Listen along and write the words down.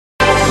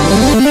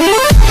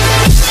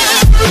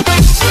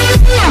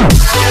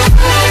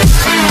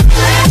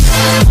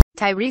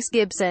Tyrese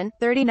Gibson,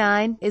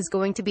 39, is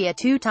going to be a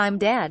two-time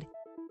dad.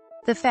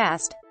 The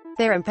fast.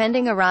 Their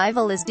impending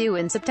arrival is due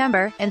in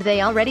September, and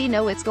they already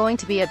know it's going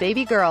to be a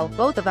baby girl.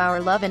 Both of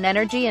our love and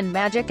energy and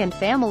magic and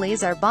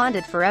families are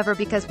bonded forever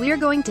because we're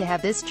going to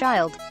have this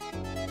child,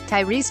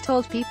 Tyrese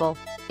told People.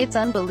 It's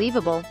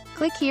unbelievable.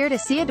 Click here to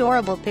see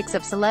adorable pics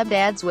of celeb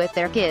dads with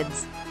their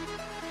kids.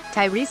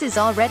 Tyrese is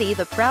already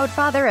the proud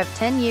father of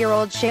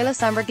 10-year-old Shayla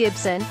Summer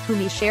Gibson, whom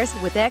he shares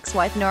with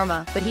ex-wife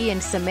Norma, but he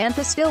and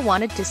Samantha still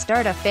wanted to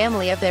start a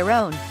family of their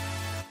own.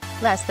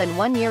 Less than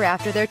 1 year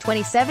after their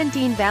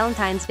 2017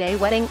 Valentine's Day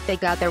wedding, they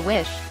got their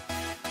wish.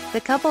 The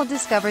couple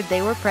discovered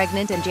they were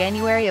pregnant in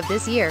January of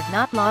this year,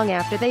 not long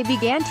after they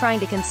began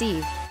trying to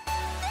conceive.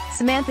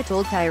 Samantha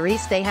told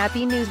Tyrese the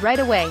happy news right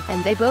away,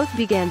 and they both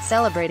began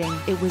celebrating.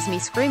 "It was me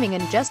screaming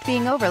and just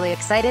being overly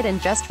excited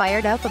and just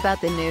fired up about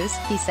the news,"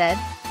 he said.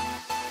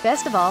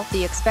 Best of all,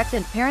 the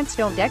expectant parents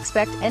don't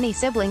expect any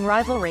sibling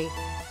rivalry.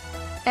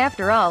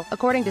 After all,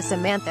 according to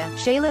Samantha,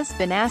 Shayla's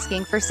been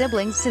asking for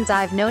siblings since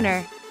I've known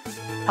her.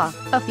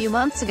 A few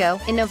months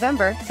ago, in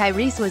November,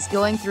 Tyrese was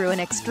going through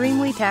an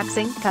extremely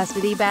taxing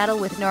custody battle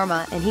with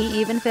Norma, and he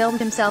even filmed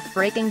himself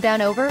breaking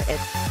down over it.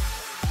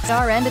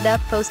 Star ended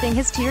up posting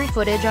his teary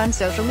footage on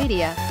social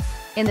media.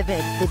 In the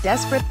vid, the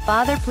desperate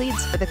father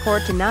pleads for the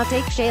court to not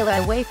take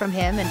Shayla away from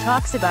him and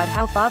talks about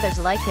how fathers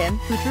like him,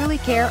 who truly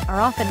care, are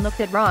often looked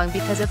at wrong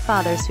because of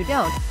fathers who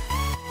don't.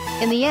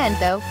 In the end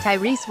though,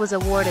 Tyrese was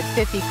awarded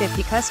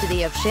 50-50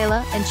 custody of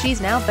Shayla, and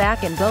she's now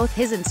back in both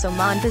his and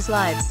Samantha's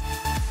lives.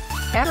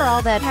 After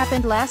all that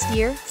happened last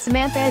year,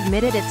 Samantha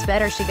admitted it's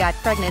better she got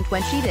pregnant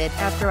when she did,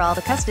 after all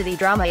the custody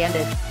drama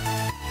ended.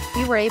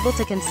 "We were able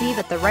to conceive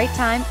at the right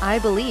time, I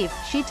believe,"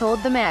 she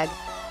told the mag.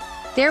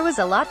 "There was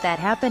a lot that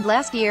happened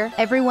last year,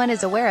 everyone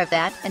is aware of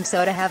that, and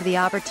so to have the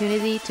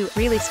opportunity to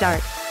really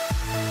start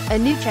a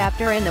new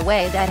chapter in the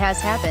way that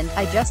has happened,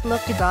 I just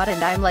look to God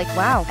and I'm like,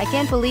 wow, I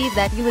can't believe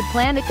that you would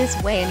plan it this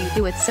way and you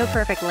do it so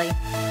perfectly.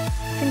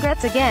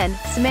 Congrats again,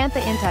 Samantha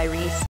and Tyrese."